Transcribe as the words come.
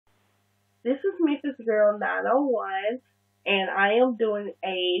Memphis Girl 901, and I am doing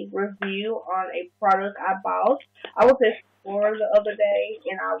a review on a product I bought. I was at Sephora the other day,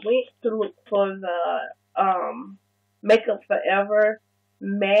 and I went to look for the Makeup Forever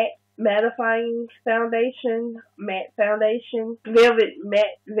matte foundation, matte velvet.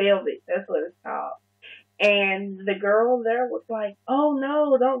 That's what it's called. And the girl there was like, "Oh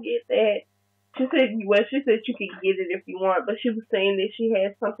no, don't get that." She said you can get it if you want, but she was saying that she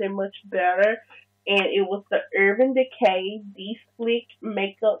had something much better, and it was the Urban Decay Deslick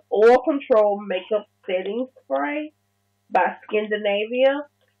Makeup Oil Control Makeup Setting Spray by Scandinavia,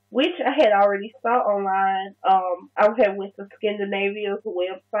 which I had already saw online. I had went to Scandinavia's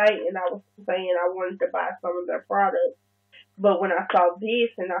website, and I was saying I wanted to buy some of their products. But when I saw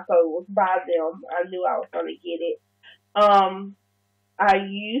this and I saw it was by them, I knew I was going to get it. I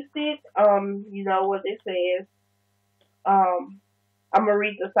used it. You know what it says. I'm going to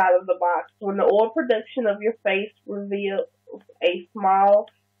read the side of the box. When the oil production of your face reveals a small,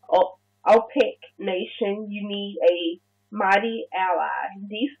 opaque nation, you need a mighty ally.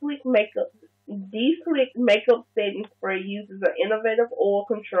 Deslick Makeup Setting Spray uses an innovative oil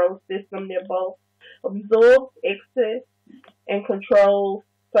control system that both absorbs excess and controls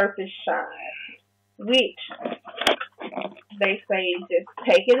surface shine, which they say just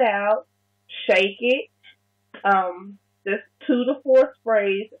take it out, shake it, just 2 to 4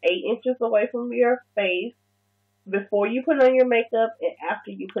 sprays 8 inches away from your face before you put on your makeup and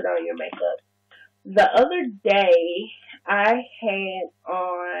after you put on your makeup. The other day I had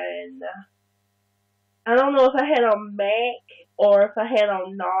on, I don't know if I had on MAC or if I had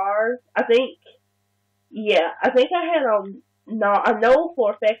on NARS. I think I had on NARS. I know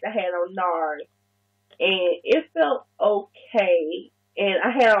for a fact I had on NARS, and it felt okay. And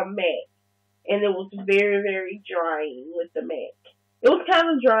I had on MAC, and it was very, very drying with the MAC. It was kind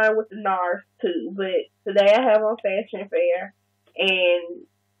of drying with the NARS too, but today I have on Fashion Fair, and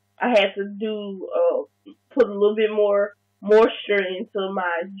I had to put a little bit more moisture into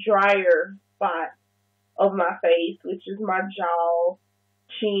my drier spot of my face, which is my jaw,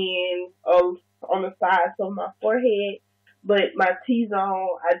 chin, on the sides of my forehead. But my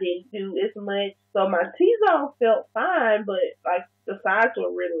T-zone, I didn't do as much. So my T-zone felt fine, but like the sides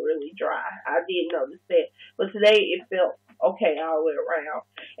were really, really dry. I did notice that. But today it felt okay all the way around.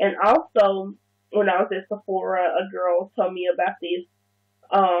 And also, when I was at Sephora, a girl told me about this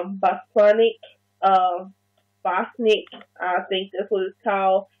Bosnic, I think that's what it's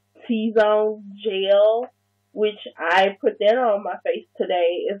called, T-zone gel, which I put that on my face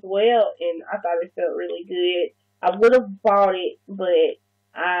today as well, and I thought it felt really good. I would have bought it, but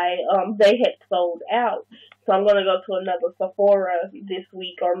they had sold out. So I'm gonna go to another Sephora this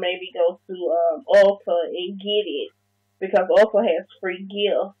week, or maybe go to Ulta and get it, because Ulta has free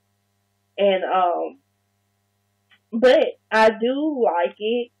gifts. And but I do like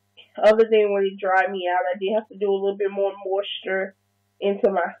it. Other than when it dried me out, I did have to do a little bit more moisture into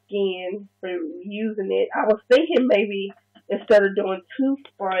my skin for using it. I was thinking maybe instead of doing 2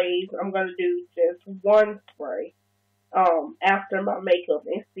 sprays, I'm going to do just 1 spray after my makeup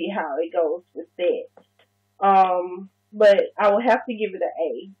and see how it goes with that. But I would have to give it an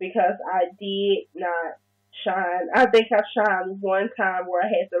A because I did not shine. I think I shined one time where I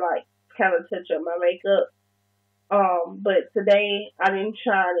had to like kind of touch up my makeup. But today I didn't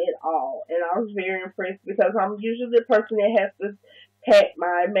shine at all, and I was very impressed because I'm usually the person that has to pat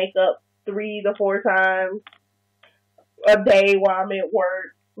my makeup 3 to 4 times a day while I'm at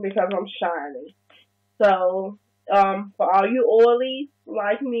work because I'm shining. So, for all you oilies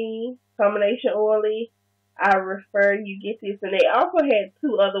like me, combination oily, I refer you get this. And they also had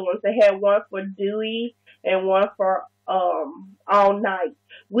 2 other ones. They had one for dewy and one for all night.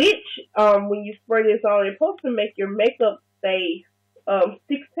 Which when you spray this on, it's supposed to make your makeup stay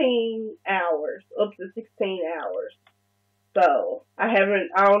 16 hours, up to 16 hours. So I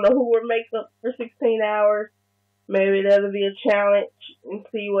don't know who wear makeup for 16 hours. Maybe that'll be a challenge and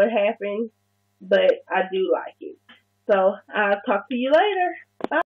see what happens. But I do like it. So I'll talk to you later. Bye.